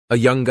A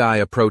young guy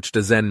approached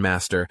a Zen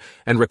master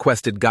and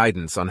requested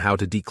guidance on how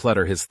to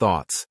declutter his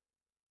thoughts.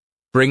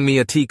 "Bring me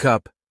a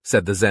teacup,"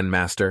 said the Zen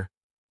master.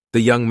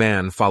 The young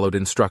man followed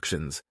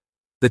instructions.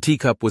 The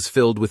teacup was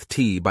filled with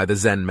tea by the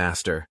Zen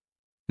master.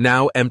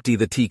 "Now empty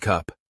the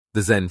teacup,"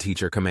 the Zen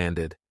teacher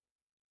commanded.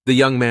 The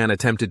young man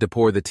attempted to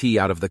pour the tea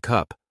out of the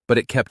cup, but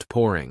it kept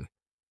pouring.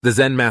 The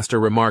Zen master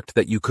remarked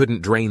that you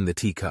couldn't drain the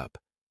teacup.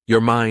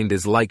 Your mind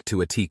is like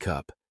to a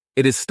teacup.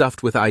 It is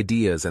stuffed with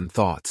ideas and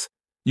thoughts.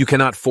 You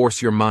cannot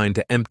force your mind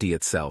to empty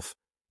itself.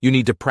 You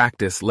need to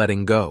practice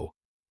letting go.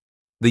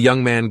 The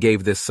young man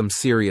gave this some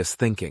serious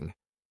thinking.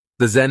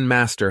 The Zen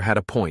master had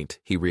a point,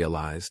 he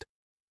realized.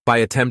 By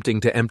attempting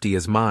to empty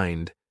his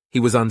mind, he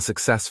was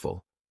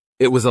unsuccessful.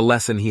 It was a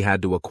lesson he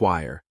had to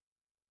acquire.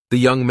 The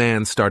young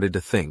man started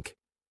to think.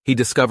 He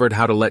discovered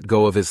how to let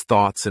go of his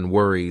thoughts and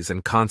worries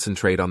and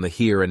concentrate on the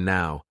here and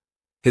now.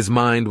 His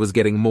mind was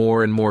getting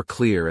more and more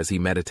clear as he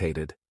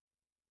meditated.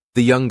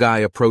 The young guy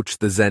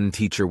approached the Zen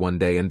teacher one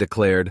day and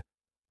declared,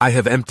 "I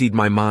have emptied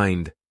my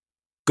mind."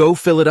 "Go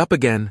fill it up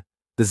again,"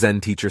 the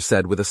Zen teacher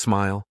said with a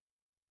smile.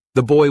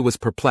 The boy was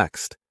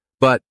perplexed,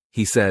 but,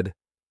 he said,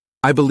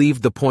 "I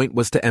believed the point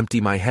was to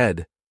empty my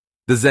head."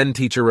 The Zen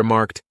teacher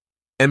remarked,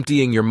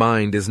 "Emptying your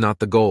mind is not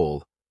the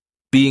goal.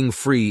 Being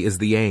free is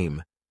the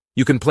aim.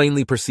 You can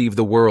plainly perceive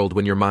the world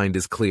when your mind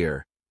is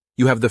clear.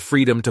 You have the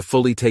freedom to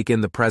fully take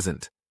in the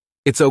present.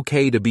 It's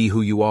okay to be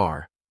who you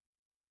are."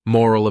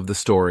 Moral of the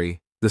story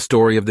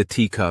of the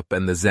teacup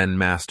and the Zen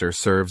master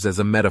serves as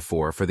a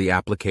metaphor for the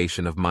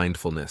application of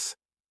mindfulness.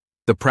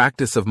 The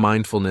practice of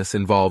mindfulness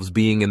involves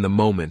being in the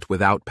moment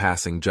without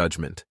passing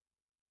judgment.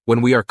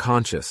 When we are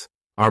conscious,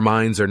 our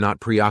minds are not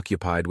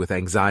preoccupied with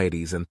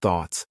anxieties and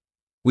thoughts.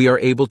 We are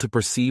able to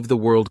perceive the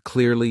world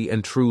clearly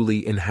and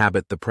truly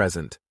inhabit the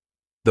present.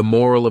 The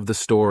moral of the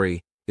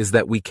story is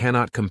that we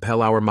cannot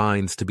compel our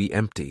minds to be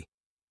empty.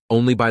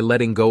 Only by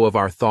letting go of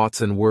our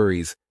thoughts and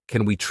worries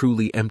can we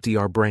truly empty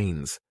our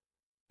brains.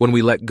 When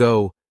we let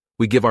go,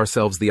 we give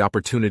ourselves the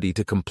opportunity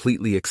to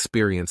completely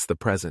experience the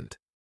present.